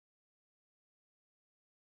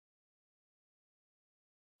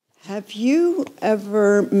Have you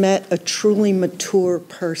ever met a truly mature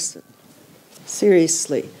person?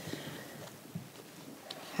 Seriously.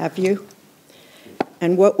 Have you?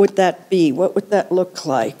 And what would that be? What would that look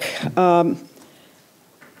like?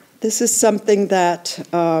 This is something that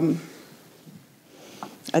I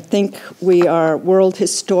think we are world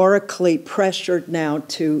historically pressured now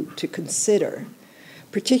to consider,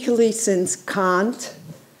 particularly since Kant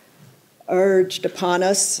urged upon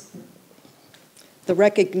us the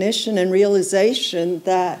recognition and realization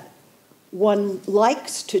that one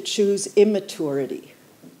likes to choose immaturity.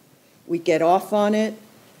 We get off on it.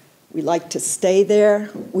 We like to stay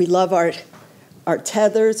there. We love our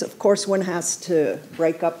tethers. Of course, one has to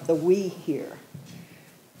break up the we here.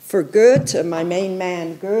 For Goethe, my main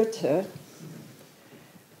man Goethe,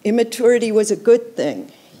 immaturity was a good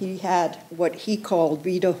thing. He had what he called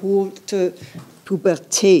wiederholte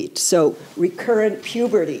Pubertät, so recurrent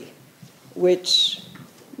puberty, which,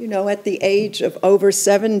 you know, at the age of over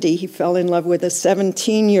 70, he fell in love with a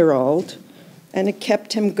 17-year-old, and it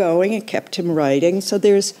kept him going, it kept him writing. So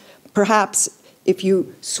there's perhaps, if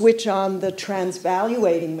you switch on the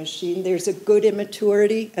transvaluating machine, there's a good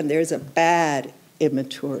immaturity and there's a bad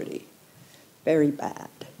immaturity, very bad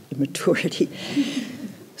immaturity.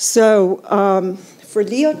 So for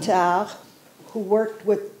Lyotard, who worked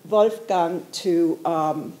with Wolfgang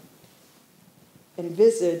to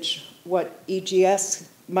envisage what EGS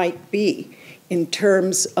might be in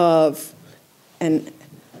terms of an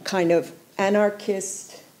kind of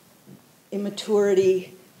anarchist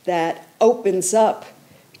immaturity that opens up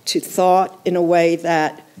to thought in a way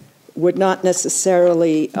that would not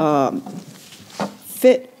necessarily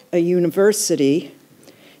fit a university.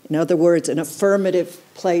 In other words, an affirmative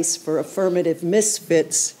place for affirmative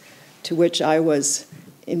misfits, to which I was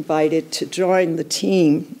invited to join the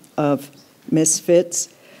team of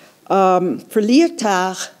misfits. For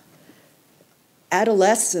Lyotard,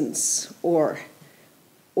 adolescence or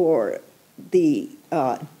the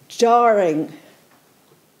jarring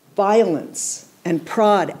violence and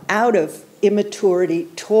prod out of immaturity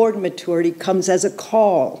toward maturity comes as a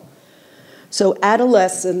call. So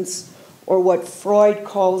adolescence, or what Freud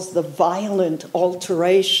calls the violent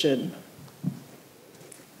alteration,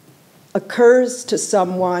 occurs to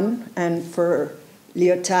someone, and for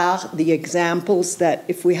Lyotard, the examples that,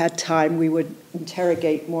 if we had time, we would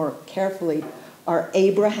interrogate more carefully, are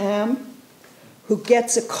Abraham, who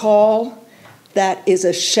gets a call that is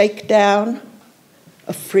a shakedown,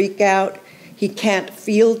 a freak out. He can't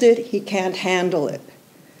field it, he can't handle it,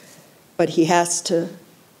 but he has to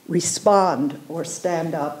respond or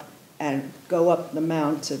stand up and go up the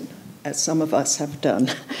mountain, as some of us have done,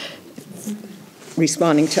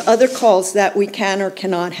 responding to other calls that we can or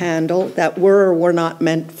cannot handle, that were or were not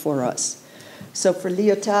meant for us. So for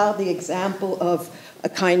Lyotard, the example of a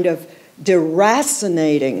kind of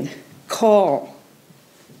deracinating call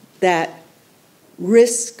that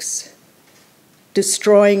risks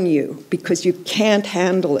destroying you because you can't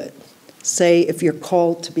handle it. Say, if you're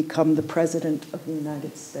called to become the President of the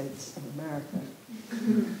United States of America.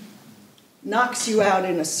 Knocks you out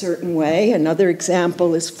in a certain way. Another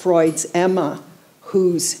example is Freud's Emma,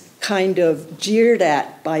 who's kind of jeered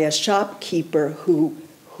at by a shopkeeper who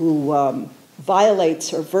violates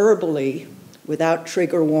her verbally without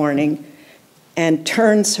trigger warning and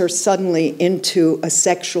turns her suddenly into a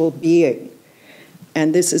sexual being.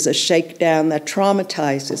 And this is a shakedown that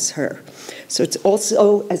traumatizes her. So it's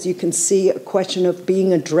also, as you can see, a question of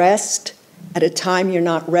being addressed at a time you're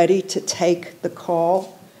not ready to take the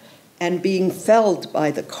call and being felled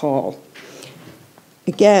by the call.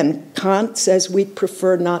 Again, Kant says we'd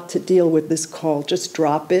prefer not to deal with this call. Just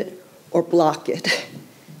drop it or block it.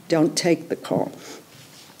 Don't take the call.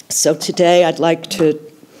 So today I'd like to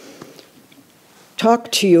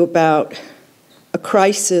talk to you about a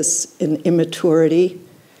crisis in immaturity,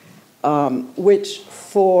 which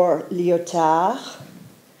for Lyotard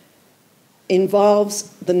involves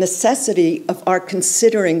the necessity of our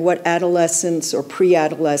considering what adolescence or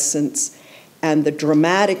pre-adolescence and the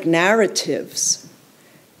dramatic narratives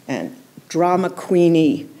and drama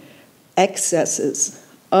queenie excesses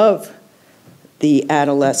of the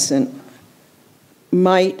adolescent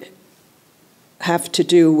might have to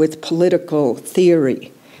do with political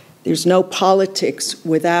theory. There's no politics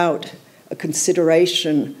without a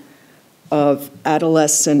consideration of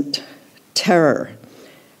adolescent terror.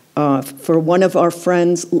 For one of our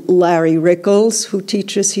friends, Larry Rickles, who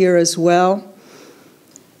teaches here as well,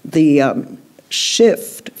 the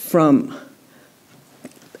shift from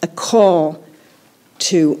a call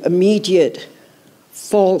to immediate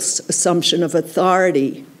false assumption of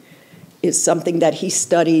authority is something that he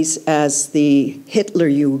studies as the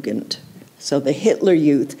Hitlerjugend. So the Hitler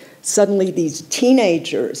Youth, suddenly these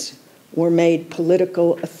teenagers were made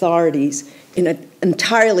political authorities in an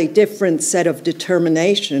entirely different set of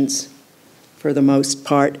determinations, for the most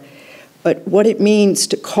part. But what it means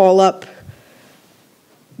to call up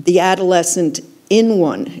the adolescent in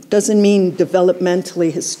one, it doesn't mean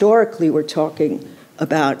developmentally, historically, we're talking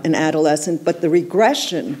about an adolescent, but the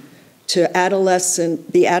regression to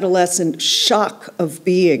the adolescent shock of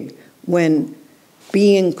being when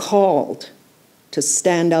being called to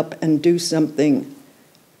stand up and do something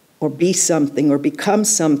or be something or become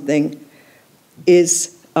something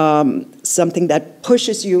is something that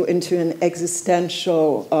pushes you into an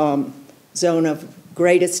existential zone of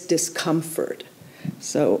greatest discomfort.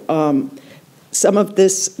 So some of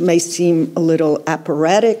this may seem a little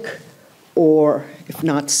operatic, or if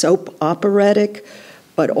not soap operatic,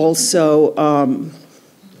 but also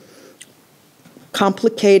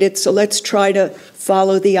complicated. So let's try to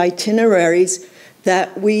follow the itineraries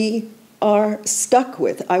that we are stuck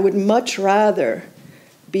with. I would much rather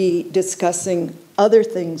be discussing other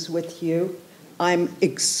things with you. I'm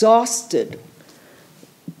exhausted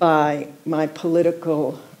by my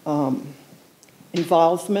political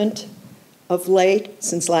involvement of late,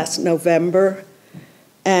 since last November.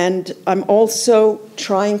 And I'm also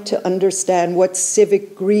trying to understand what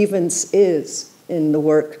civic grievance is in the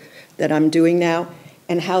work that I'm doing now,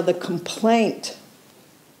 and how the complaint,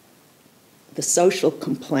 the social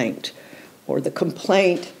complaint, or the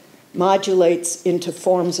complaint modulates into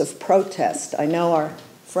forms of protest. I know our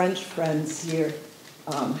French friends here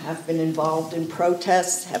have been involved in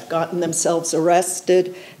protests, have gotten themselves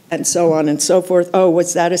arrested, and so on and so forth. Oh,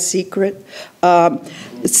 was that a secret?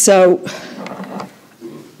 So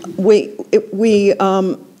we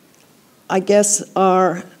I guess,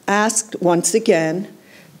 are asked once again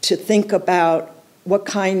to think about what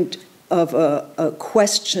kind of a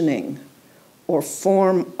questioning or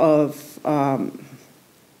form of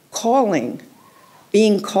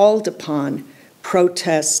being called upon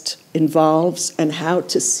protest involves, and how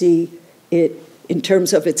to see it in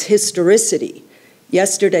terms of its historicity.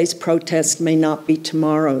 Yesterday's protest may not be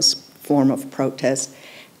tomorrow's form of protest.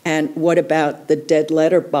 And what about the dead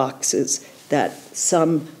letter boxes that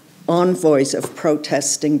some envoys of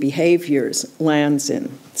protesting behaviors lands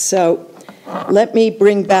in? So let me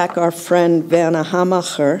bring back our friend Werner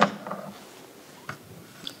Hamacher,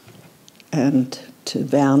 and to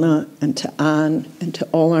Werner and to Anne and to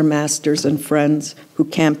all our masters and friends who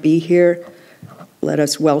can't be here. Let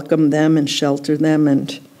us welcome them and shelter them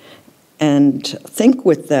and think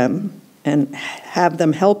with them and have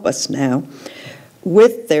them help us now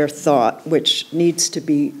with their thought, which needs to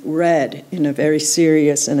be read in a very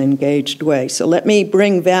serious and engaged way. So let me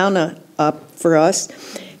bring Werner up for us.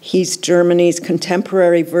 He's Germany's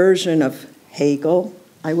contemporary version of Hegel,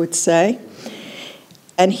 I would say.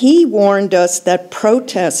 And he warned us that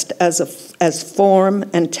protest as form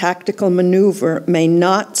and tactical maneuver may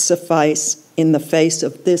not suffice in the face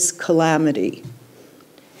of this calamity.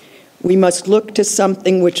 We must look to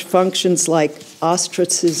something which functions like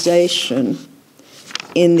ostracization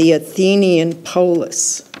in the Athenian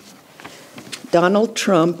polis. Donald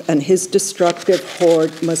Trump and his destructive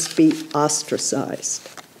horde must be ostracized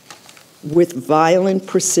with violent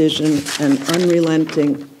precision and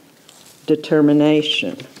unrelenting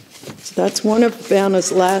determination. So that's one of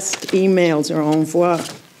Werner's last emails or envoi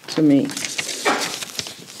to me.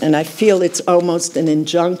 And I feel it's almost an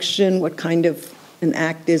injunction. What kind of an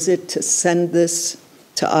act is it to send this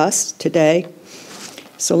to us today?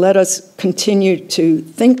 So let us continue to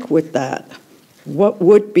think with that. What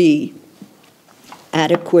would be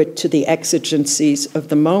adequate to the exigencies of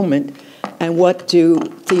the moment, and what do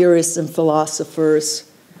theorists and philosophers,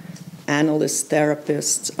 analysts,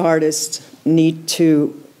 therapists, artists need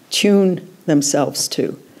to tune themselves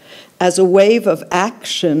to? As a wave of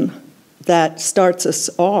action that starts us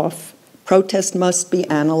off, protest must be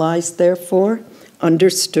analyzed, therefore,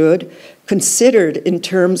 understood, considered in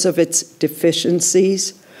terms of its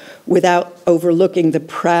deficiencies, without overlooking the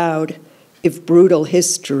proud, if brutal,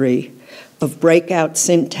 history of breakout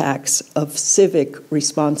syntax of civic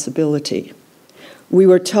responsibility. We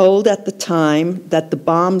were told at the time that the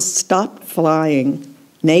bombs stopped flying,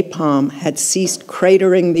 napalm had ceased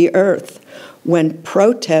cratering the earth, when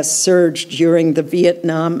protests surged during the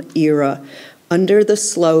Vietnam era under the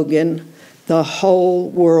slogan, "The whole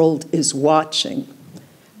world is watching."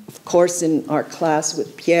 Of course, in our class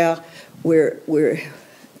with Pierre, we're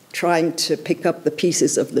trying to pick up the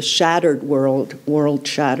pieces of the shattered world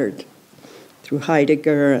shattered, through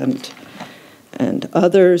Heidegger and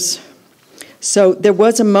others. So there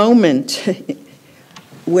was a moment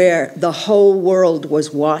where the whole world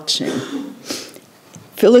was watching.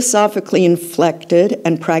 Philosophically inflected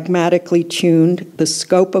and pragmatically tuned, the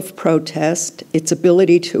scope of protest, its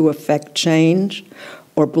ability to effect change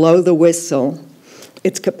or blow the whistle,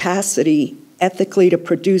 its capacity ethically to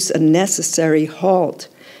produce a necessary halt,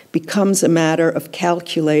 becomes a matter of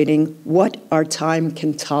calculating what our time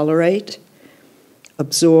can tolerate,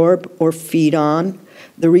 absorb, or feed on,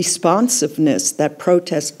 the responsiveness that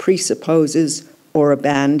protest presupposes or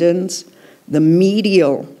abandons, the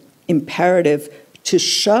medial imperative to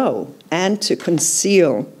show and to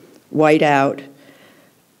conceal, white out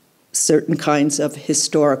certain kinds of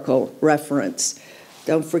historical reference.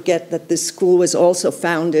 Don't forget that this school was also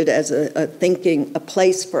founded as a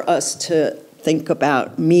place for us to think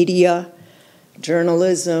about media,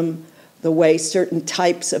 journalism, the way certain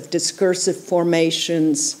types of discursive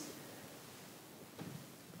formations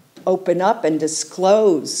open up and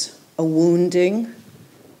disclose a wounding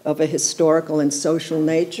of a historical and social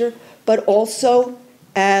nature, but also,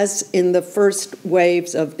 as in the first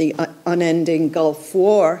waves of the unending Gulf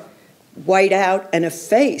War, white out and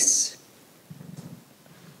efface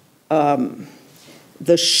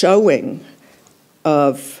the showing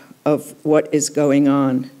of what is going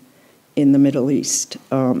on in the Middle East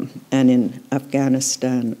and in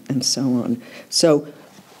Afghanistan and so on. So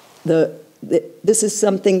this is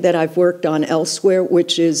something that I've worked on elsewhere,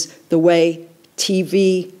 which is the way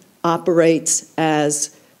TV operates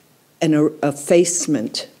as an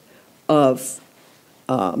effacement of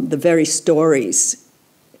the very stories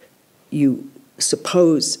you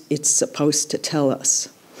suppose it's supposed to tell us.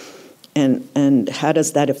 And how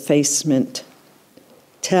does that effacement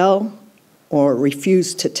tell or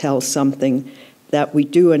refuse to tell something that we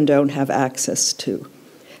do and don't have access to?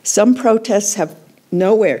 Some protests have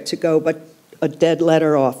nowhere to go but a dead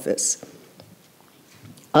letter office.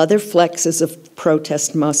 Other flexes of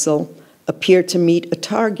protest muscle appear to meet a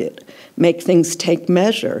target, make things take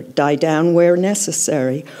measure, die down where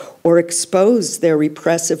necessary, or expose their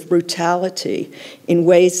repressive brutality in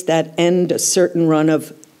ways that end a certain run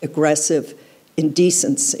of aggressive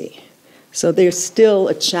indecency. So there's still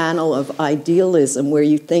a channel of idealism where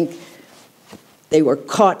you think they were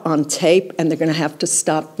caught on tape and they're going to have to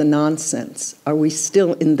stop the nonsense. Are we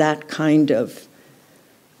still in that kind of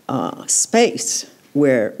space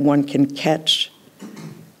where one can catch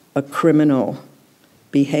a criminal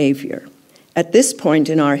behavior? At this point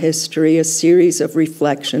in our history, a series of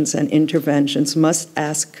reflections and interventions must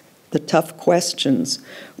ask the tough questions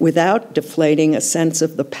without deflating a sense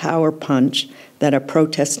of the power punch that a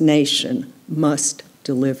protest nation must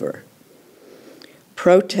deliver.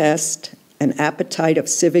 Protest, an appetite of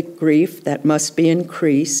civic grief that must be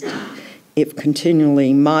increased, if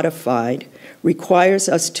continually modified, requires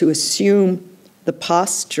us to assume the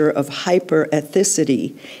posture of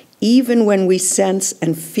hyper-ethicity, even when we sense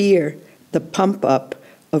and fear the pump-up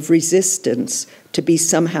of resistance to be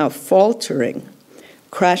somehow faltering,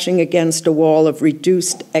 crashing against a wall of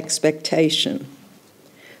reduced expectation.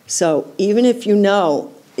 So even if you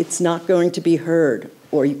know it's not going to be heard,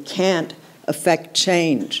 or you can't affect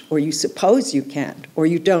change, or you suppose you can't, or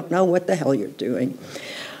you don't know what the hell you're doing,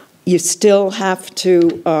 you still have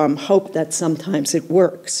to hope that sometimes it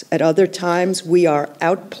works. At other times, we are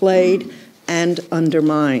outplayed and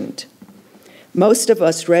undermined. Most of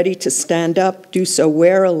us ready to stand up do so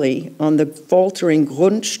warily on the faltering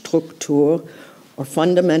Grundstruktur, or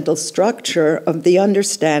fundamental structure of the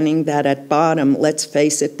understanding that at bottom, let's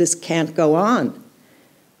face it, this can't go on.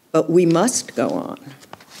 But we must go on.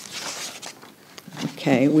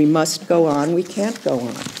 Okay, we must go on, we can't go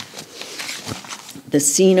on. The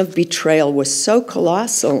scene of betrayal was so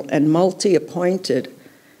colossal and multi-appointed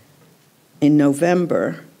in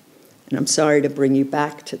November, and I'm sorry to bring you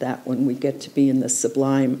back to that when we get to be in the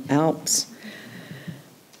sublime Alps,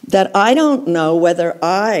 that I don't know whether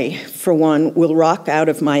I, for one, will rock out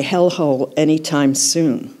of my hellhole anytime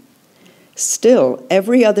soon. Still,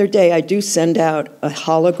 every other day I do send out a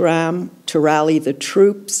hologram to rally the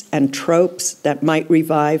troops and tropes that might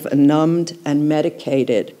revive a numbed and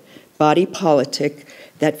medicated body politic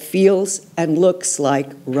that feels and looks like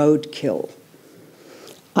roadkill.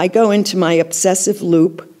 I go into my obsessive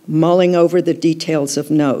loop, mulling over the details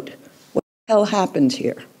of note. What the hell happened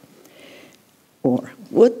here? Or,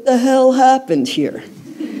 what the hell happened here?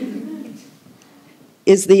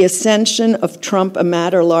 Is the ascension of Trump a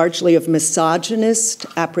matter largely of misogynist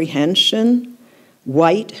apprehension,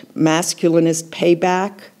 white masculinist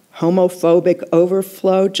payback, homophobic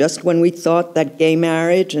overflow, just when we thought that gay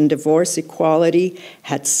marriage and divorce equality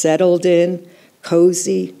had settled in,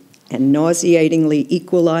 cozy, and nauseatingly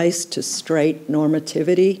equalized to straight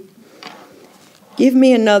normativity. Give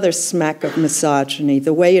me another smack of misogyny,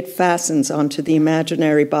 the way it fastens onto the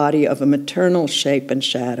imaginary body of a maternal shape and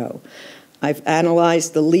shadow. I've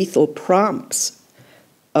analyzed the lethal prompts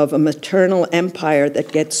of a maternal empire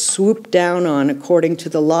that gets swooped down on according to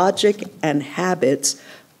the logic and habits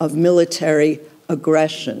of military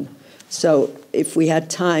aggression. So if we had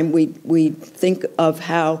time, we'd think of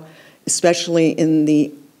how, especially in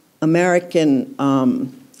the American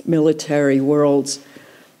military worlds,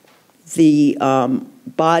 the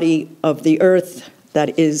body of the earth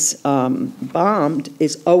that is bombed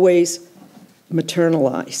is always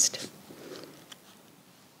maternalized.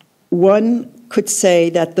 One could say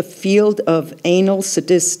that the field of anal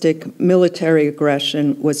sadistic military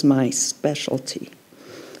aggression was my specialty,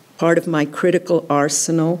 part of my critical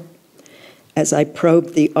arsenal as I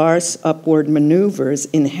probed the arse upward maneuvers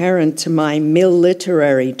inherent to my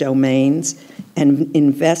militerary domains and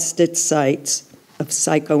invested sites of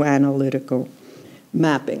psychoanalytical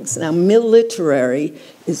mappings. Now, militerary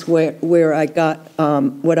is where I got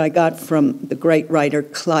what I got from the great writer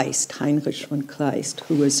Kleist, Heinrich von Kleist,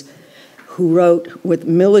 who wrote with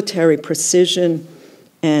military precision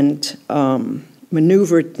and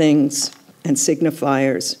maneuvered things and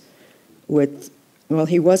signifiers with, well,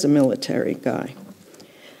 he was a military guy,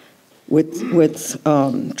 with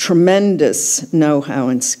tremendous know-how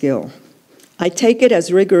and skill. I take it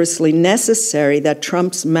as rigorously necessary that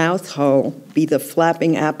Trump's mouth hole be the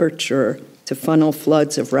flapping aperture to funnel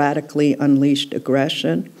floods of radically unleashed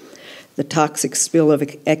aggression, the toxic spill of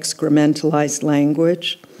excrementalized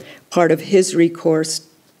language, part of his recourse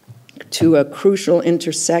to a crucial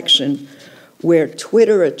intersection where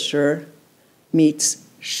Twitterature meets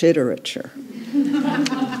shitterature.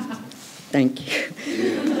 Thank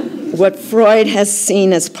you. What Freud has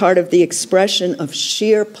seen as part of the expression of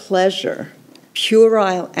sheer pleasure,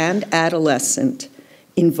 puerile and adolescent,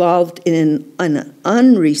 involved in an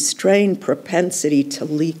unrestrained propensity to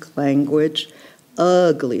leak language,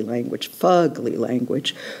 ugly language, fugly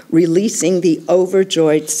language, releasing the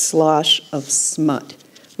overjoyed slosh of smut.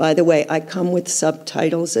 By the way, I come with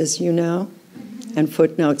subtitles, as you know, and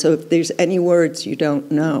footnotes, so if there's any words you don't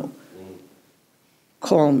know,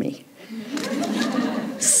 call me.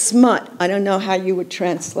 Smut, I don't know how you would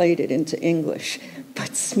translate it into English,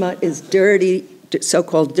 but smut is dirty,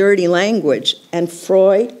 so-called dirty language, and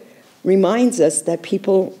Freud reminds us that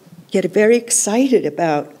people get very excited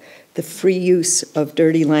about the free use of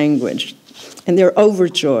dirty language, and they're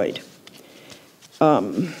overjoyed.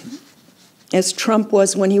 As Trump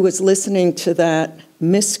was when he was listening to that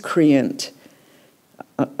miscreant,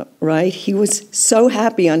 right? He was so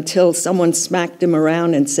happy until someone smacked him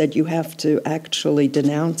around and said, you have to actually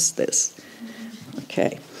denounce this.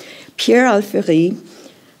 Okay. Pierre Alfieri,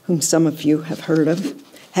 whom some of you have heard of,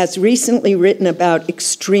 has recently written about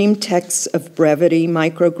extreme texts of brevity,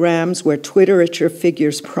 micrograms, where Twitterature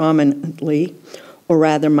figures prominently, or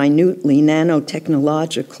rather minutely,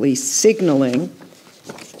 nanotechnologically signaling.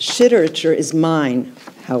 Shitterature is mine,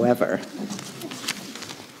 however,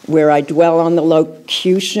 where I dwell on the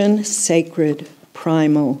locution, sacred,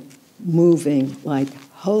 primal, moving, like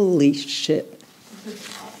holy shit.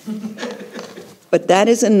 But that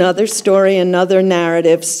is another story, another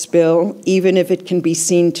narrative spill, even if it can be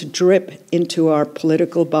seen to drip into our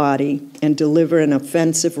political body and deliver an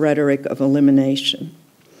offensive rhetoric of elimination.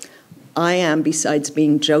 I am, besides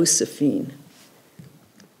being Josephine,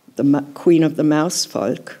 the queen of the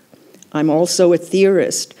Mausvolk, I'm also a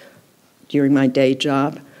theorist during my day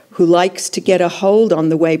job who likes to get a hold on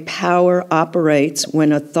the way power operates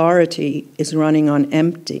when authority is running on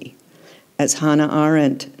empty, as Hannah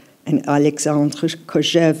Arendt and Alexandre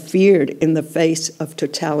Kojève feared in the face of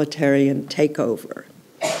totalitarian takeover.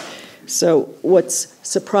 So what's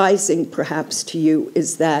surprising, perhaps, to you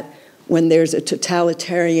is that when there's a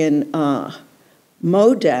totalitarian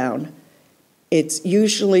mowdown, it's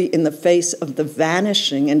usually in the face of the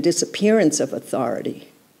vanishing and disappearance of authority,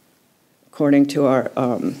 according to our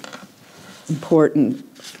important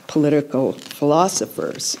political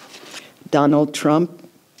philosophers. Donald Trump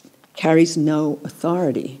carries no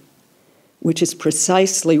authority, which is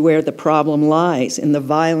precisely where the problem lies, in the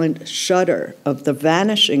violent shudder of the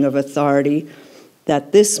vanishing of authority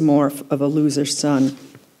that this morph of a loser son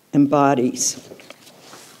embodies.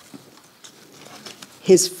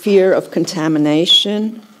 His fear of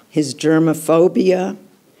contamination, his germophobia,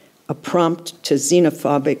 a prompt to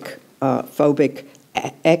xenophobic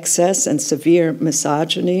excess and severe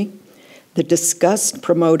misogyny, the disgust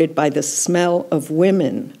promoted by the smell of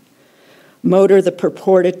women, motor the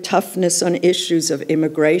purported toughness on issues of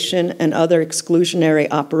immigration and other exclusionary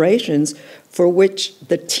operations for which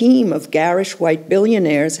the team of garish white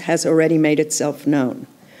billionaires has already made itself known.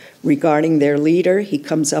 Regarding their leader, he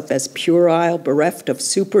comes up as puerile, bereft of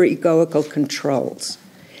superegoical controls.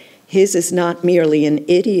 His is not merely an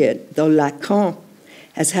idiot, though Lacan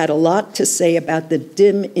has had a lot to say about the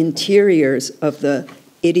dim interiors of the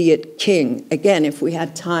idiot king. Again, if we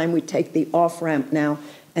had time, we'd take the off-ramp now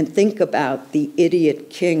and think about the idiot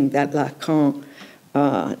king that Lacan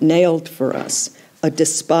nailed for us, a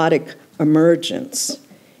despotic emergence.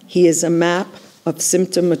 He is a map of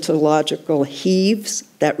symptomatological heaves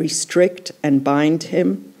that restrict and bind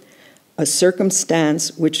him, a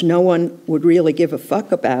circumstance which no one would really give a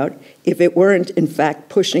fuck about if it weren't, in fact,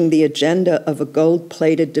 pushing the agenda of a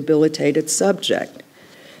gold-plated, debilitated subject.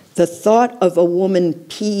 The thought of a woman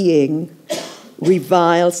peeing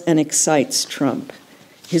reviles and excites Trump.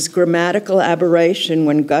 His grammatical aberration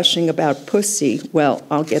when gushing about pussy, well,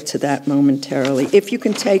 I'll get to that momentarily. If you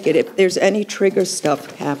can take it, if there's any trigger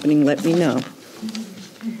stuff happening, let me know.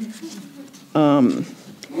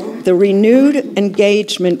 The renewed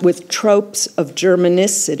engagement with tropes of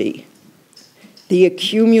Germanicity, the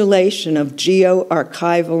accumulation of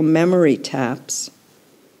geo-archival memory taps,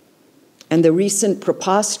 and the recent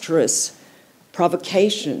preposterous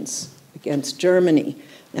provocations against Germany.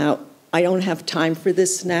 Now, I don't have time for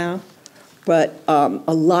this now, but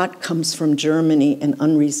a lot comes from Germany and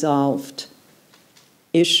unresolved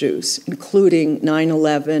issues, including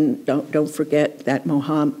 9/11. Don't forget that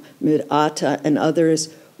Mohammed Atta and others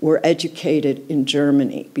were educated in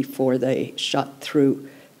Germany before they shot through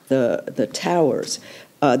the towers.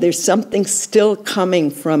 There's something still coming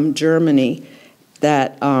from Germany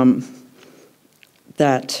that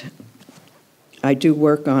that I do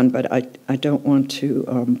work on, but I don't want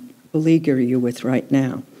to beleaguer you with right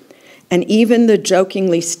now. And even the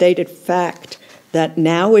jokingly stated fact that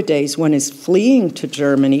nowadays one is fleeing to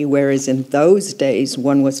Germany, whereas in those days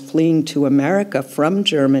one was fleeing to America from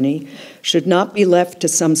Germany, should not be left to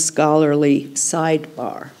some scholarly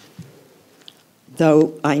sidebar.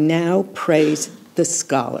 Though I now praise the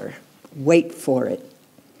scholar. Wait for it.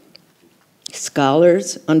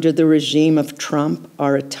 Scholars under the regime of Trump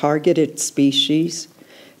are a targeted species,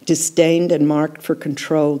 disdained and marked for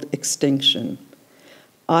controlled extinction.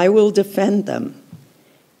 I will defend them,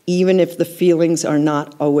 even if the feelings are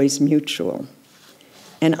not always mutual.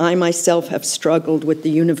 And I myself have struggled with the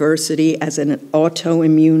university as an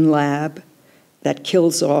autoimmune lab that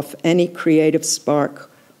kills off any creative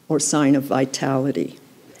spark or sign of vitality.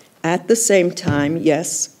 At the same time,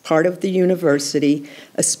 yes, part of the university,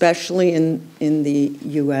 especially in the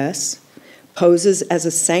US, poses as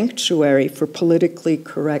a sanctuary for politically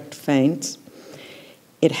correct feints.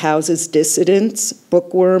 It houses dissidents,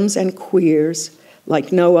 bookworms, and queers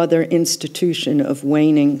like no other institution of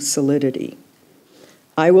waning solidity.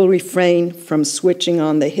 I will refrain from switching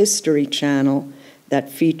on the History Channel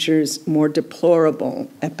that features more deplorable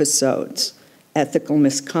episodes, ethical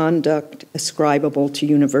misconduct ascribable to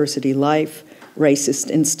university life,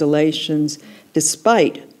 racist installations,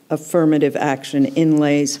 despite affirmative action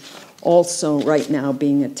inlays also right now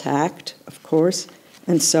being attacked, of course,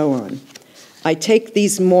 and so on. I take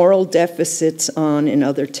these moral deficits on in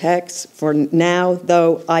other texts. For now,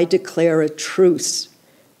 though, I declare a truce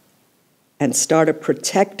and start a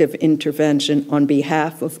protective intervention on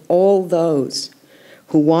behalf of all those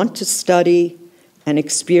who want to study and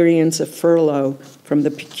experience a furlough from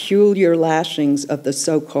the peculiar lashings of the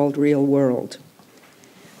so-called real world.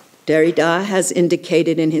 Derrida has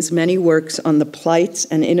indicated in his many works on the plights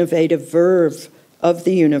and innovative verve of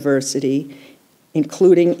the university,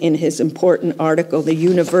 including in his important article, The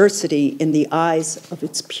University in the Eyes of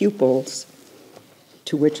Its Pupils,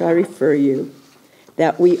 to which I refer you,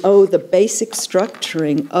 that we owe the basic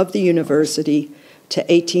structuring of the university to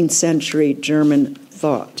 18th century German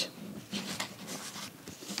thought.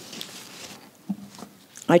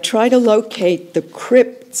 I try to locate the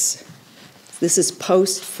crypts. This is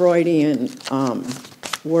post-Freudian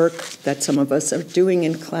work that some of us are doing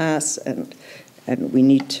in class, and we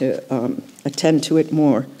need to attend to it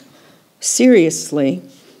more seriously.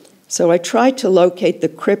 So I try to locate the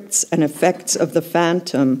crypts and effects of the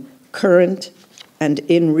phantom, current and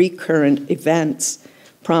in recurrent events,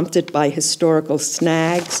 prompted by historical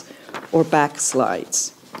snags or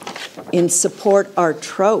backslides. In Support Our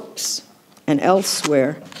Tropes and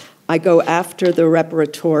elsewhere, I go after the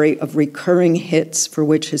repertory of recurring hits for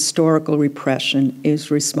which historical repression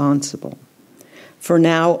is responsible. For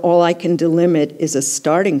now, all I can delimit is a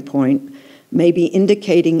starting point, maybe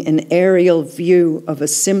indicating an aerial view of a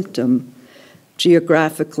symptom,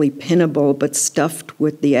 geographically pinnable but stuffed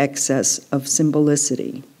with the excess of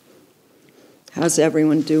symbolicity. How's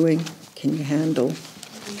everyone doing? Can you handle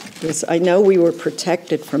this? I know we were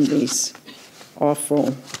protected from these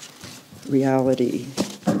awful reality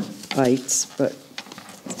bites,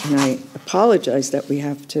 and I apologize that we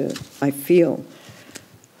have to, I feel,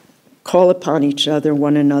 call upon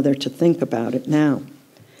one another to think about it now.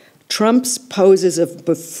 Trump's poses of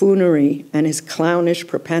buffoonery and his clownish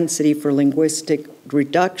propensity for linguistic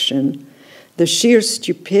reduction, the sheer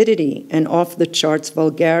stupidity and off-the-charts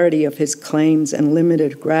vulgarity of his claims and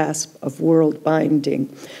limited grasp of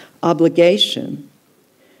world-binding obligation,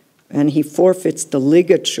 and he forfeits the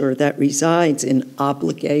ligature that resides in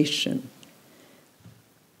obligation.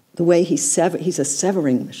 The way he's a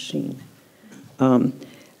severing machine.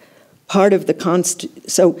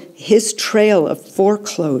 So his trail of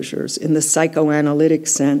foreclosures in the psychoanalytic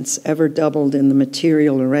sense, ever doubled in the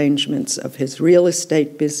material arrangements of his real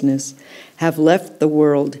estate business, have left the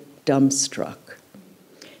world dumbstruck.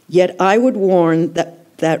 Yet I would warn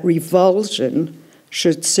that revulsion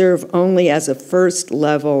should serve only as a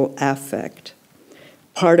first-level affect,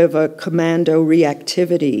 part of a commando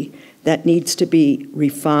reactivity that needs to be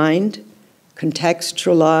refined,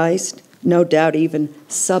 contextualized, no doubt even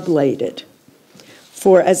sublated.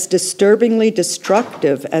 For as disturbingly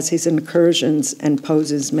destructive as his incursions and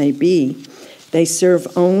poses may be, they serve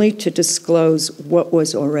only to disclose what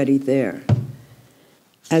was already there.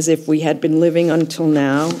 As if we had been living until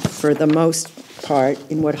now, for the most part,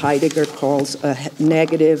 in what Heidegger calls a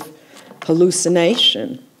negative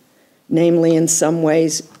hallucination. Namely, in some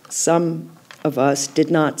ways, some of us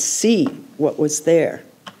did not see what was there.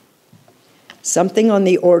 Something on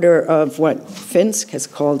the order of what Finsk has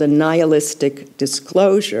called a nihilistic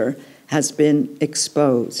disclosure has been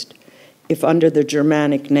exposed, if under the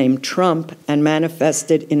Germanic name Trump, and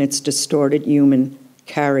manifested in its distorted human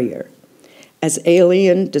carrier. As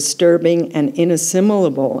alien, disturbing, and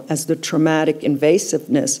inassimilable as the traumatic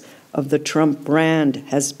invasiveness of the Trump brand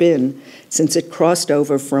has been since it crossed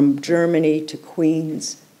over from Germany to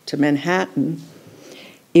Queens to Manhattan,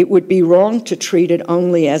 it would be wrong to treat it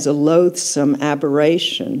only as a loathsome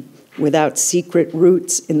aberration without secret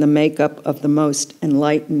roots in the makeup of the most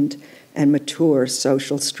enlightened and mature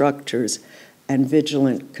social structures and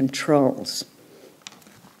vigilant controls.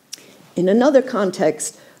 In another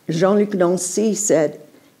context, Jean-Luc Nancy said,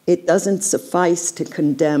 "It doesn't suffice to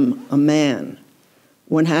condemn a man.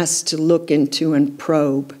 One has to look into and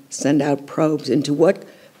probe, send out probes into what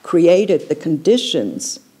created the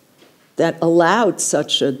conditions that allowed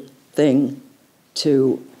such a thing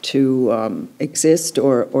to exist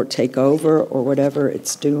or take over or whatever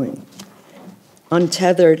it's doing.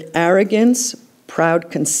 Untethered arrogance,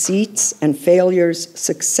 proud conceits, and failures'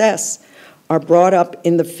 success are brought up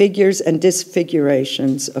in the figures and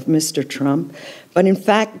disfigurations of Mr. Trump, but in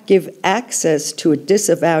fact give access to a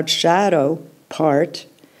disavowed shadow part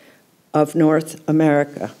of North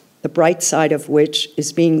America, the bright side of which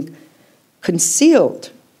is being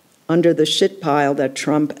concealed under the shit pile that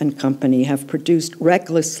Trump and company have produced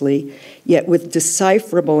recklessly, yet with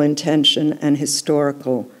decipherable intention and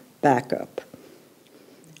historical backup.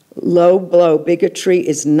 Low-blow bigotry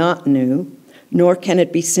is not new, nor can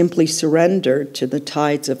it be simply surrendered to the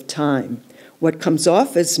tides of time. What comes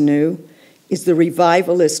off as new is the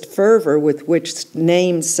revivalist fervor with which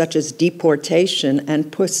names such as deportation and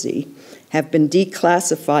pussy have been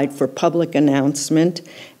declassified for public announcement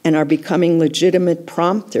and are becoming legitimate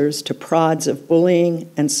prompters to prods of bullying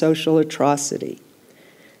and social atrocity.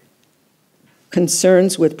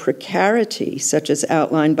 Concerns with precarity, such as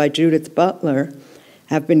outlined by Judith Butler,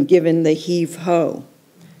 have been given the heave-ho,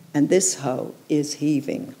 and this ho is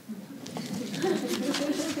heaving.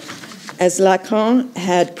 As Lacan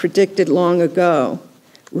had predicted long ago,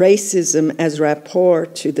 racism as rapport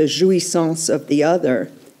to the jouissance of the other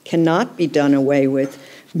cannot be done away with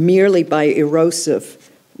merely by erosive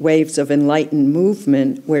waves of enlightened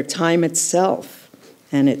movement where time itself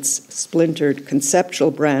and its splintered conceptual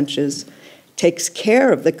branches takes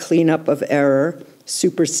care of the cleanup of error,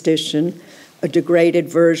 superstition, a degraded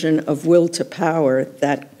version of will to power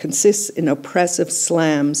that consists in oppressive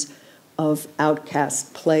slams of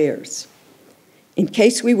outcast players. In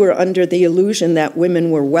case we were under the illusion that women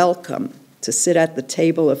were welcome to sit at the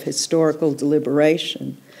table of historical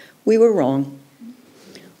deliberation, we were wrong.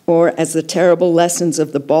 Or, as the terrible lessons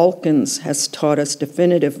of the Balkans has taught us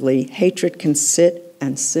definitively, hatred can sit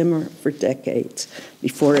and simmer for decades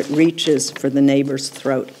before it reaches for the neighbor's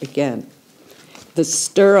throat again. The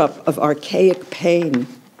stir-up of archaic pain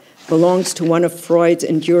belongs to one of Freud's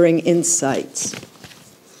enduring insights.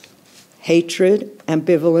 hatred,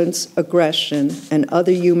 ambivalence, aggression, and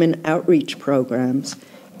other human outreach programs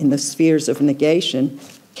in the spheres of negation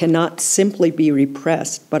cannot simply be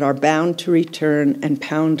repressed, but are bound to return and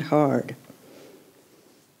pound hard.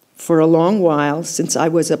 For a long while, since I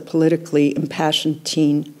was a politically impassioned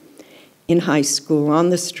teen in high school,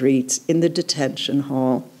 on the streets, in the detention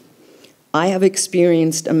hall, I have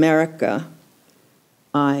experienced America,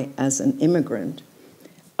 I as an immigrant,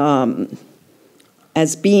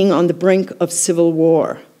 as being on the brink of civil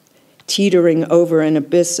war, teetering over an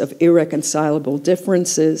abyss of irreconcilable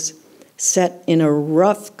differences, set in a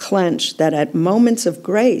rough clench that at moments of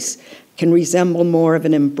grace can resemble more of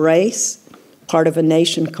an embrace, part of a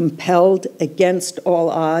nation compelled against all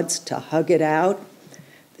odds to hug it out.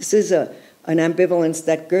 This is an ambivalence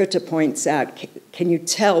that Goethe points out. Can you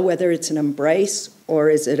tell whether it's an embrace or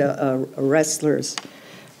is it a wrestler's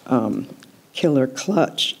killer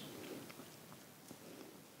clutch?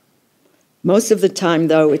 Most of the time,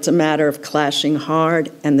 though, it's a matter of clashing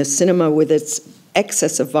hard, and the cinema, with its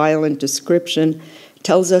excess of violent description,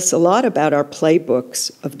 tells us a lot about our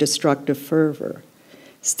playbooks of destructive fervor.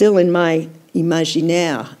 Still, in my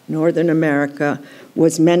imaginaire, Northern America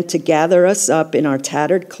was meant to gather us up in our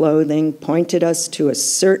tattered clothing, pointed us to a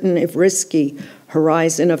certain, if risky,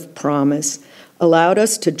 horizon of promise, allowed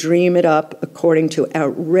us to dream it up according to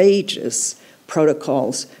outrageous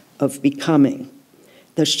protocols of becoming.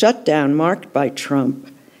 The shutdown marked by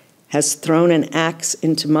Trump has thrown an axe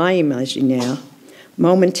into my imaginaire,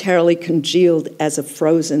 momentarily congealed as a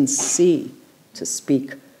frozen sea, to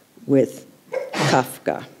speak with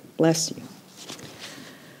Kafka. Bless you.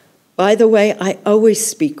 By the way, I always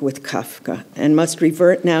speak with Kafka and must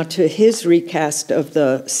revert now to his recast of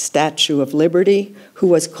the Statue of Liberty, who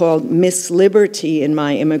was called Miss Liberty in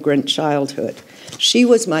my immigrant childhood. She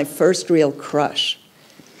was my first real crush,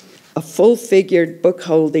 a full-figured,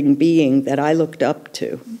 book-holding being that I looked up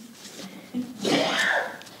to.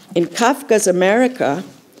 In Kafka's America,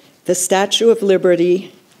 the Statue of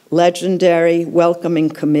Liberty, legendary welcoming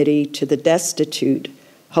committee to the destitute,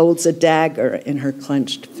 holds a dagger in her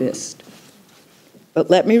clenched fist. But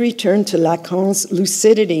let me return to Lacan's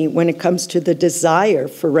lucidity when it comes to the desire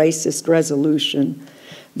for racist resolution,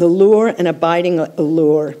 the lure and abiding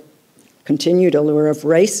allure, continued allure of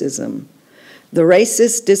racism. The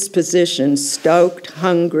racist disposition, stoked,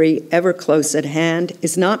 hungry, ever close at hand,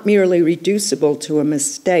 is not merely reducible to a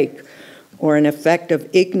mistake or an effect of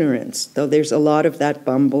ignorance, though there's a lot of that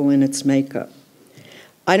bumble in its makeup.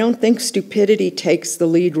 I don't think stupidity takes the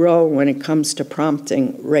lead role when it comes to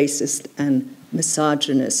prompting racist and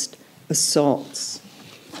misogynist assaults.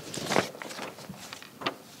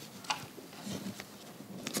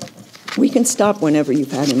 We can stop whenever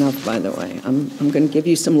you've had enough, by the way. I'm going to give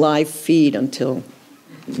you some live feed until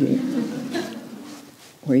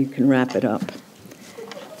where you can wrap it up.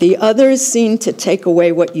 The others seem to take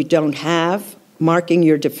away what you don't have, marking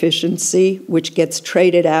your deficiency, which gets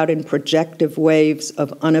traded out in projective waves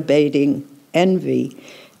of unabating envy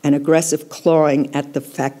and aggressive clawing at the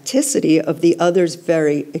facticity of the other's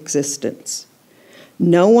very existence.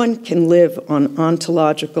 No one can live on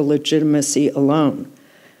ontological legitimacy alone,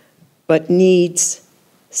 but needs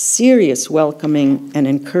serious welcoming and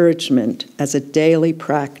encouragement as a daily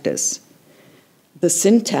practice. The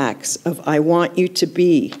syntax of I want you to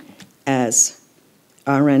be, as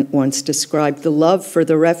Arendt once described, the love for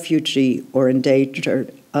the refugee or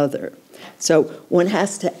endangered other. So one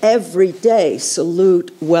has to every day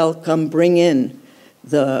salute, welcome, bring in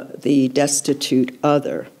the destitute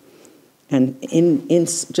other. And in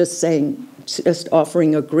just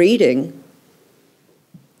offering a greeting,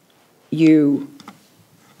 you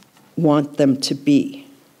want them to be.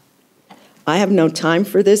 I have no time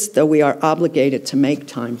for this, though we are obligated to make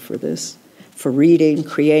time for this, for reading,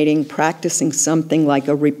 creating, practicing something like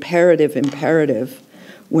a reparative imperative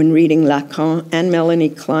when reading Lacan and Melanie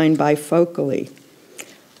Klein bifocally.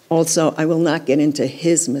 Also, I will not get into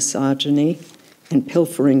his misogyny and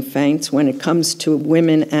pilfering feints when it comes to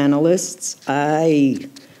women analysts.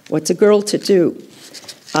 What's a girl to do?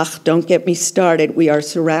 Don't get me started. We are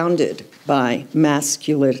surrounded by a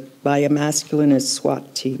masculinist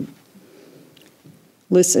SWAT team.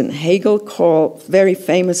 Listen, Hegel very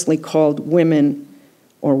famously called women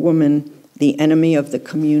the enemy of the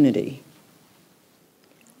community.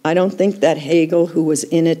 I don't think that Hegel, who was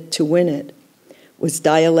in it to win it, was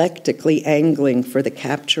dialectically angling for the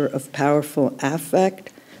capture of powerful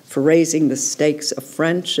affect, for raising the stakes of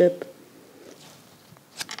friendship,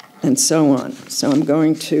 and so on. So I'm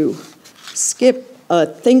going to skip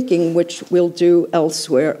thinking, which we'll do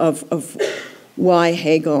elsewhere, of why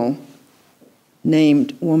Hegel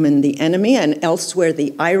named woman the enemy, and elsewhere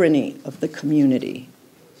the irony of the community.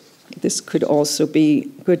 This could also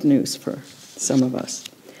be good news for some of us.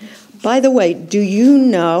 By the way, do you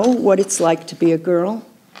know what it's like to be a girl?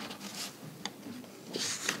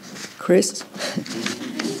 Chris?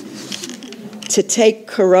 To take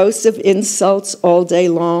corrosive insults all day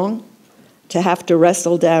long, to have to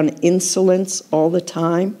wrestle down insolence all the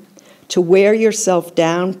time, to wear yourself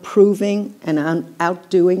down, proving and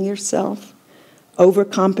outdoing yourself,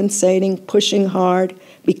 overcompensating, pushing hard,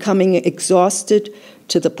 becoming exhausted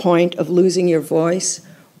to the point of losing your voice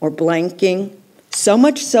or blanking, so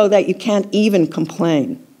much so that you can't even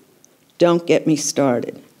complain. Don't get me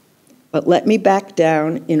started. But let me back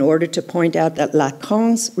down in order to point out that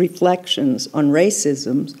Lacan's reflections on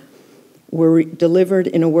racism were delivered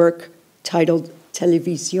in a work titled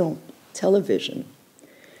Television,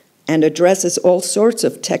 and addresses all sorts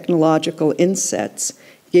of technological insets,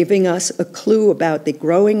 giving us a clue about the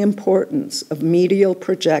growing importance of medial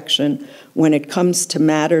projection when it comes to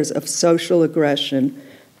matters of social aggression,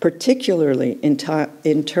 particularly in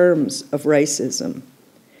terms of racism.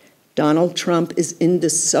 Donald Trump is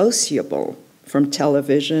indissociable from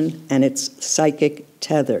television and its psychic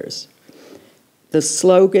tethers. The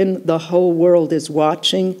slogan, "The whole world is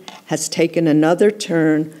watching," has taken another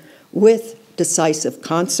turn with decisive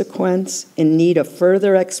consequence, in need of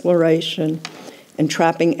further exploration, and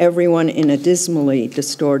trapping everyone in a dismally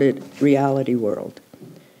distorted reality world.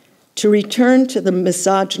 To return to the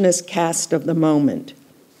misogynist cast of the moment,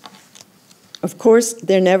 of course,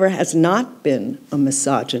 there never has not been a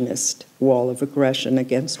misogynist wall of aggression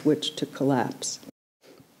against which to collapse.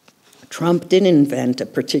 Trump didn't invent a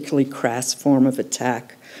particularly crass form of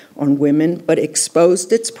attack on women, but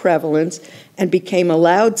exposed its prevalence and became a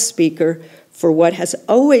loudspeaker for what has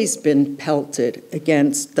always been pelted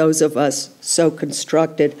against those of us so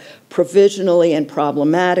constructed provisionally and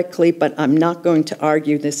problematically, but I'm not going to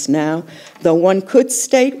argue this now, though one could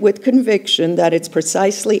state with conviction that it's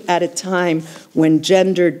precisely at a time when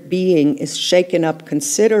gendered being is shaken up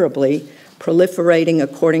considerably, proliferating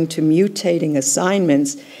according to mutating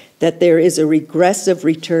assignments, that there is a regressive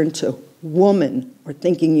return to woman, or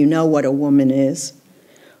thinking you know what a woman is,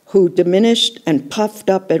 who, diminished and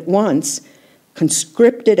puffed up at once,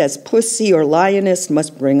 conscripted as pussy or lioness,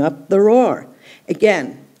 must bring up the roar.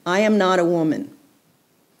 Again, I am not a woman,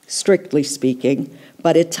 strictly speaking,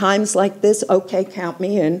 but at times like this, okay, count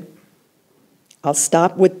me in. I'll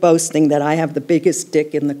stop with boasting that I have the biggest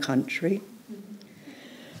dick in the country.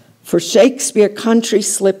 For Shakespeare, country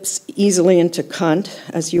slips easily into cunt,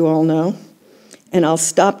 as you all know, and I'll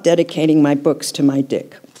stop dedicating my books to my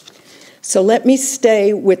dick. So let me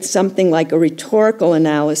stay with something like a rhetorical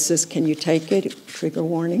analysis. Can you take it? Trigger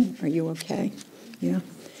warning. Are you okay? Yeah.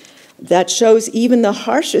 That shows even the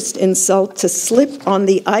harshest insult to slip on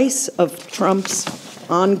the ice of Trump's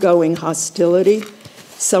ongoing hostility,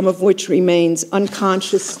 some of which remains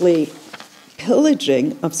unconsciously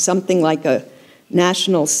pillaging of something like a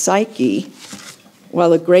national psyche,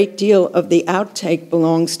 while a great deal of the outtake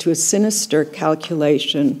belongs to a sinister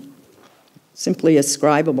calculation simply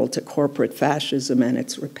ascribable to corporate fascism and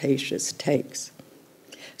its rapacious takes.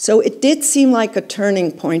 So it did seem like a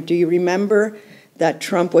turning point. Do you remember that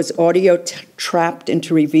Trump was audio-trapped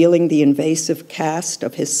into revealing the invasive cast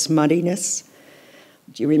of his smuttiness?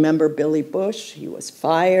 Do you remember Billy Bush? He was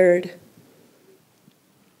fired.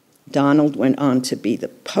 Donald went on to be the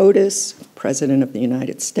POTUS, President of the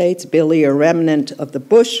United States. Billy, a remnant of the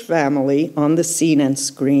Bush family on the scene and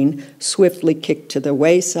screen, swiftly kicked to the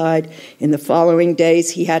wayside. In the following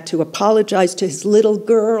days, he had to apologize to his little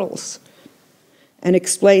girls and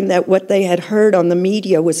explain that what they had heard on the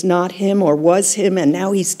media was not him or was him, and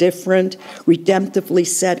now he's different, redemptively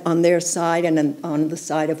set on their side and on the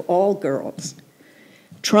side of all girls.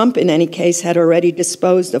 Trump, in any case, had already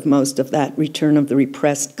disposed of most of that return of the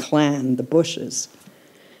repressed clan, the Bushes,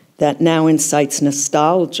 that now incites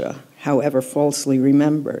nostalgia, however falsely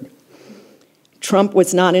remembered. Trump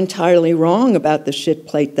was not entirely wrong about the shit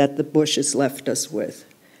plate that the Bushes left us with,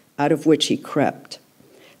 out of which he crept.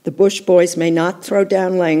 The Bush boys may not throw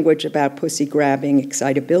down language about pussy-grabbing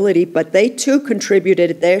excitability, but they too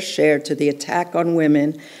contributed their share to the attack on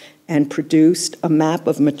women and produced a map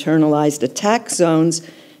of maternalized attack zones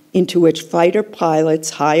into which fighter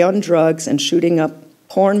pilots, high on drugs and shooting up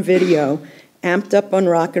porn video, amped up on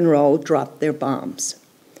rock and roll, dropped their bombs.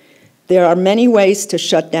 There are many ways to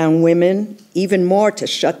shut down women, even more to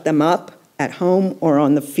shut them up at home or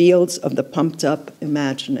on the fields of the pumped-up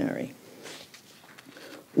imaginary.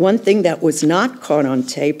 One thing that was not caught on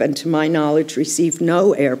tape, and to my knowledge received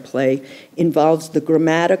no airplay, involves the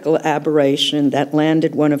grammatical aberration that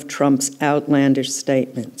landed one of Trump's outlandish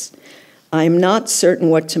statements. I'm not certain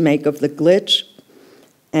what to make of the glitch,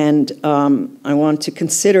 and I want to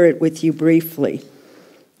consider it with you briefly.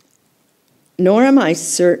 Nor am I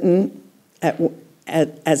certain,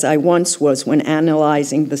 as I once was when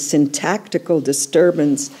analyzing the syntactical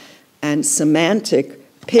disturbance and semantic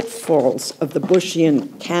pitfalls of the Bushian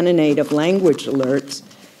cannonade of language alerts,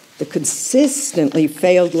 the consistently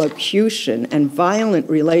failed locution and violent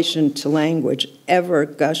relation to language ever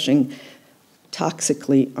gushing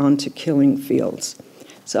toxically onto killing fields.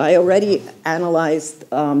 So I already analyzed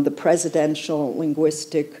the presidential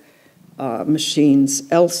linguistic machines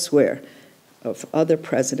elsewhere of other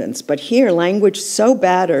presidents. But here, language so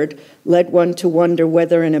battered led one to wonder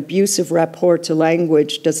whether an abusive rapport to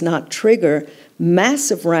language does not trigger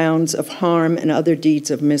massive rounds of harm and other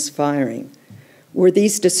deeds of misfiring. Were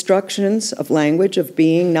these destructions of language, of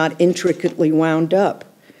being, not intricately wound up?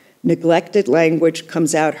 Neglected language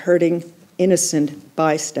comes out hurting innocent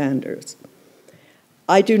bystanders.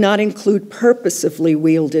 I do not include purposefully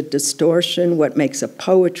wielded distortion, what makes up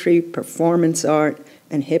poetry, performance art,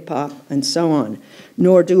 and hip-hop, and so on,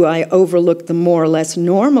 nor do I overlook the more or less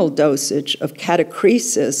normal dosage of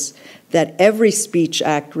catachresis that every speech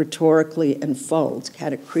act rhetorically unfolds.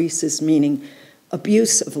 Catachresis meaning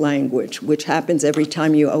abuse of language, which happens every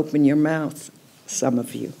time you open your mouth, some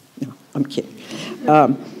of you. No, I'm kidding.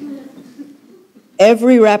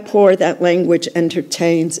 Every rapport that language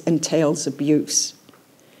entertains entails abuse.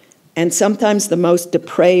 And sometimes the most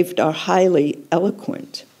depraved are highly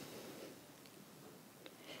eloquent.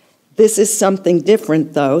 This is something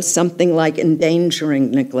different, though, something like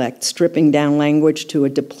endangering neglect, stripping down language to a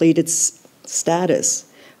depleted status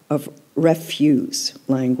of refuse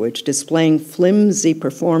language, displaying flimsy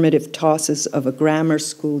performative tosses of a grammar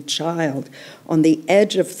school child on the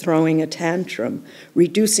edge of throwing a tantrum,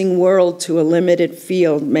 reducing world to a limited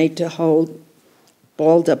field made to hold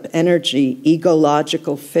balled-up energy,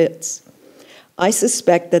 egological fits. I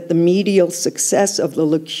suspect that the medial success of the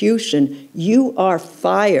locution, "You are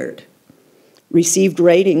fired," received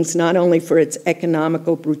ratings not only for its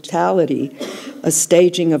economical brutality, a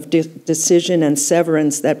staging of decision and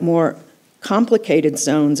severance that more complicated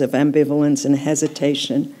zones of ambivalence and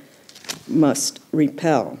hesitation must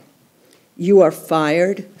repel. You are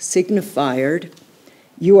fired, signified.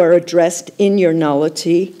 You are addressed in your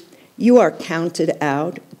nullity. You are counted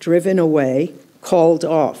out, driven away, called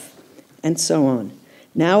off, and so on.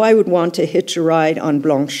 Now I would want to hitch a ride on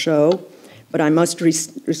Blanchot, but I must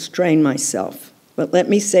restrain myself. But let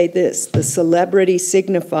me say this, the celebrity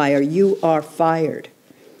signifier, "you are fired,"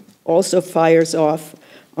 also fires off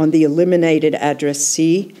on the eliminated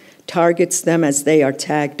addressee, targets them as they are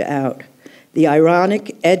tagged out. The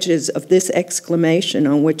ironic edges of this exclamation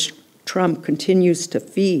on which Trump continues to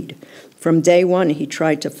feed. From day one, he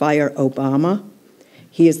tried to fire Obama.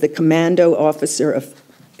 He is the commando officer of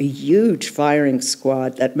a huge firing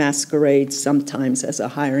squad that masquerades sometimes as a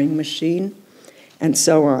hiring machine, and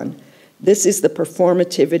so on. This is the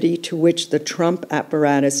performativity to which the Trump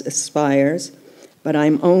apparatus aspires, but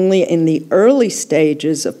I'm only in the early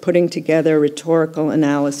stages of putting together a rhetorical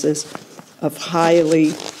analysis of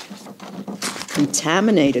highly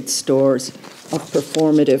contaminated stores of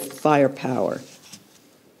performative firepower.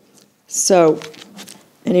 So,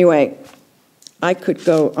 anyway, I could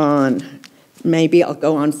go on. Maybe I'll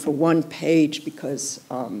go on for one page because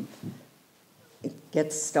it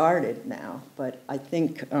gets started now. But I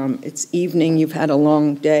think it's evening, you've had a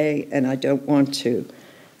long day, and I don't want to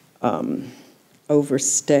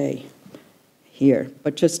overstay here.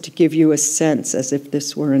 But just to give you a sense, as if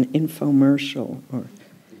this were an infomercial or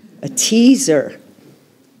a teaser,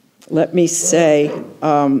 let me say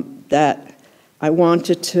that I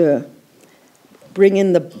wanted to bring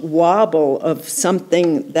in the wobble of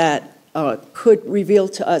something that could reveal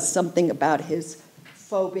to us something about his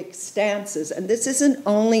phobic stances. And this isn't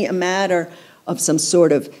only a matter of some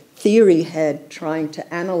sort of theory head trying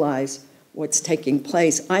to analyze what's taking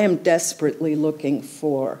place. I am desperately looking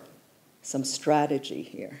for some strategy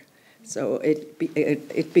here. So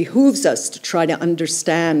it behooves us to try to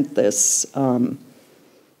understand this,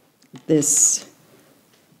 this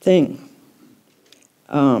thing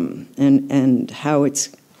and how it's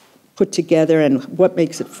put together and what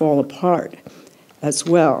makes it fall apart as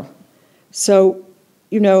well. So,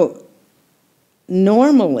 you know,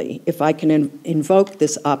 normally, if I can invoke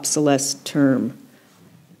this obsolescent term,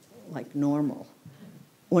 like normal,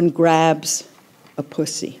 one grabs a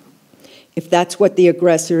pussy. If that's what the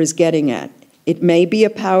aggressor is getting at, it may be a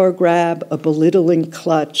power grab, a belittling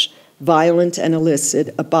clutch, violent and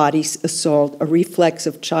illicit, a body assault, a reflex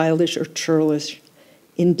of childish or churlish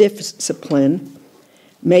indiscipline,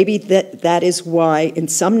 Maybe that is why in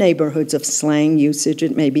some neighborhoods of slang usage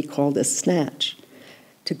it may be called a snatch.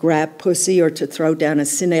 To grab pussy or to throw down a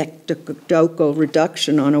synecdochal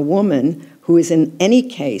reduction on a woman who is in any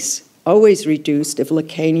case always reduced, if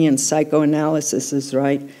Lacanian psychoanalysis is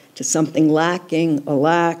right, to something lacking, a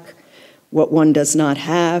lack, what one does not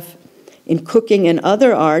have. In cooking and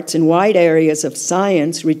other arts, in wide areas of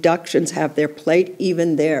science, reductions have their plate,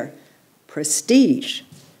 even their prestige.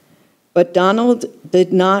 But Donald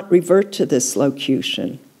did not revert to this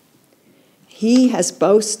locution. He has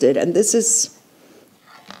boasted, and this is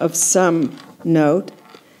of some note,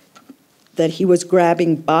 that he was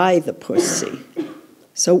grabbing by the pussy.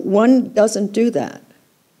 So one doesn't do that.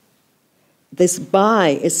 This by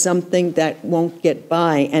is something that won't get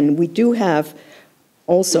by, and we do have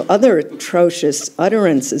also other atrocious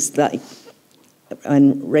utterances like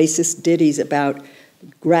and racist ditties about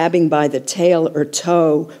grabbing by the tail or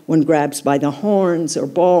toe, one grabs by the horns or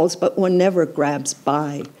balls, but one never grabs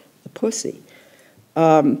by the pussy.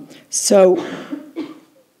 So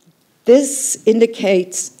this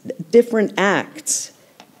indicates different acts,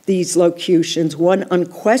 these locutions, one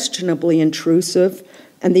unquestionably intrusive,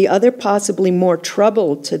 and the other possibly more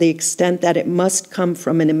troubled to the extent that it must come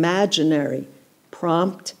from an imaginary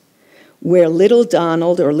prompt where little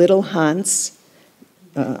Donald or little Hans,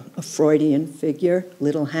 a Freudian figure,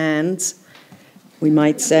 little Hans, we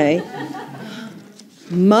might say,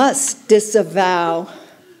 must disavow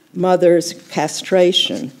mother's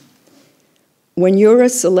castration. When you're a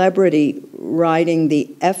celebrity riding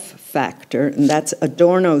the F factor, and that's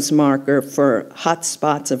Adorno's marker for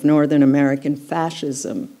hotspots of Northern American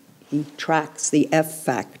fascism, he tracks the F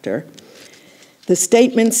factor. The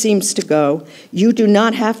statement seems to go, you do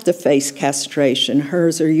not have to face castration,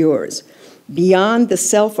 hers or yours. Beyond the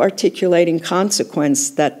self-articulating consequence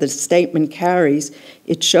that the statement carries,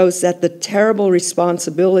 it shows that the terrible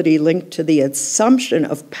responsibility linked to the assumption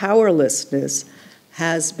of powerlessness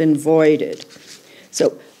has been voided.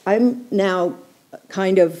 So I'm now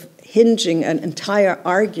kind of hinging an entire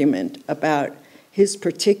argument about his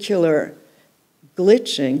particular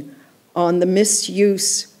glitching on the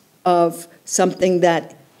misuse of something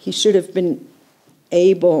that he should have been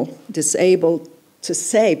disabled to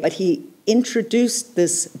say, but he introduced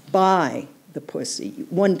this by the pussy.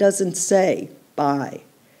 One doesn't say by.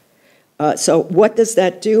 So what does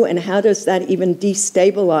that do, and how does that even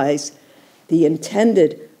destabilize the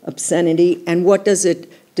intended obscenity, and what does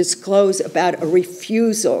it disclose about a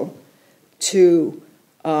refusal to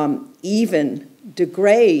even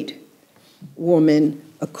degrade woman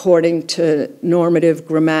according to normative,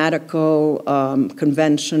 grammatical,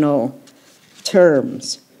 conventional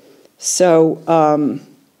terms? So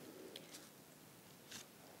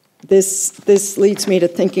this leads me to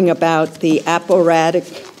thinking about the aporatic,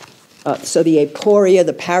 so the aporia,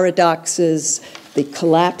 the paradoxes, the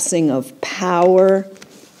collapsing of power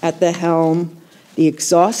at the helm, the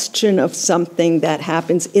exhaustion of something that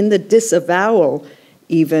happens in the disavowal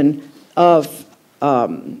even of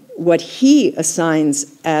what he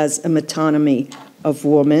assigns as a metonymy of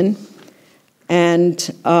woman. And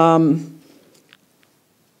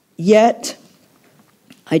yet,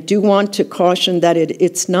 I do want to caution that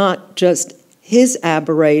it's not just his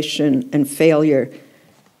aberration and failure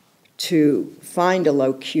to find a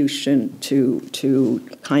locution to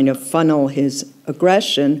kind of funnel his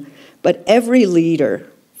aggression, but every leader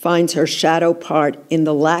finds her shadow part in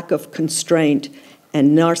the lack of constraint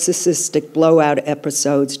and narcissistic blowout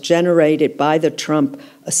episodes generated by the Trump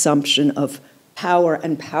assumption of power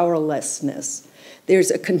and powerlessness. There's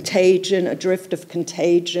a contagion, a drift of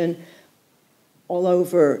contagion all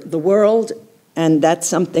over the world, and that's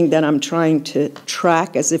something that I'm trying to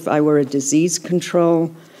track as if I were a disease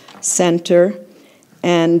control center.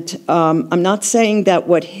 And I'm not saying that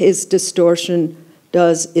what his distortion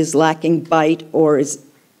does is lacking bite or is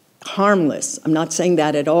harmless. I'm not saying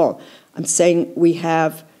that at all. I'm saying we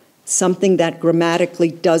have something that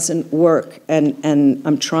grammatically doesn't work, and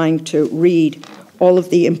I'm trying to read all of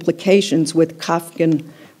the implications with Kafkan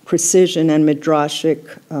precision and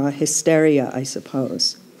midrashic hysteria, I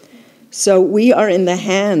suppose. So we are in the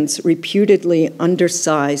hands, reputedly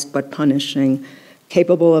undersized but punishing,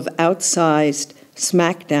 capable of outsized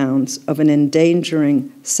smackdowns of an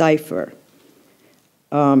endangering cipher.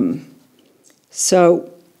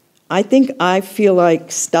 So I think I feel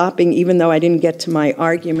like stopping, even though I didn't get to my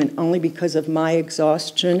argument, only because of my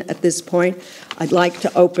exhaustion at this point. I'd like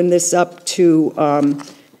to open this up to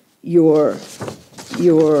your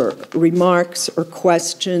remarks or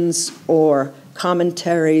questions or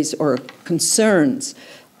commentaries or concerns.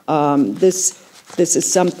 This is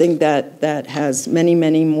something that has many,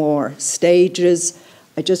 many more stages.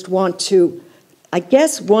 I just want to, I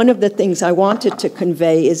guess one of the things I wanted to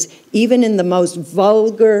convey is even in the most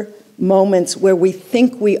vulgar moments where we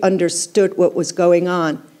think we understood what was going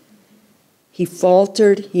on, he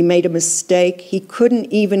faltered, he made a mistake, he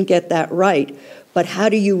couldn't even get that right. But how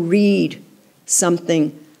do you read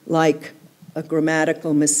something like a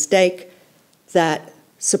grammatical mistake that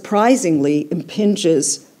surprisingly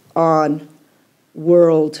impinges on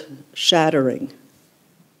world shattering?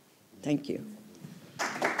 Thank you.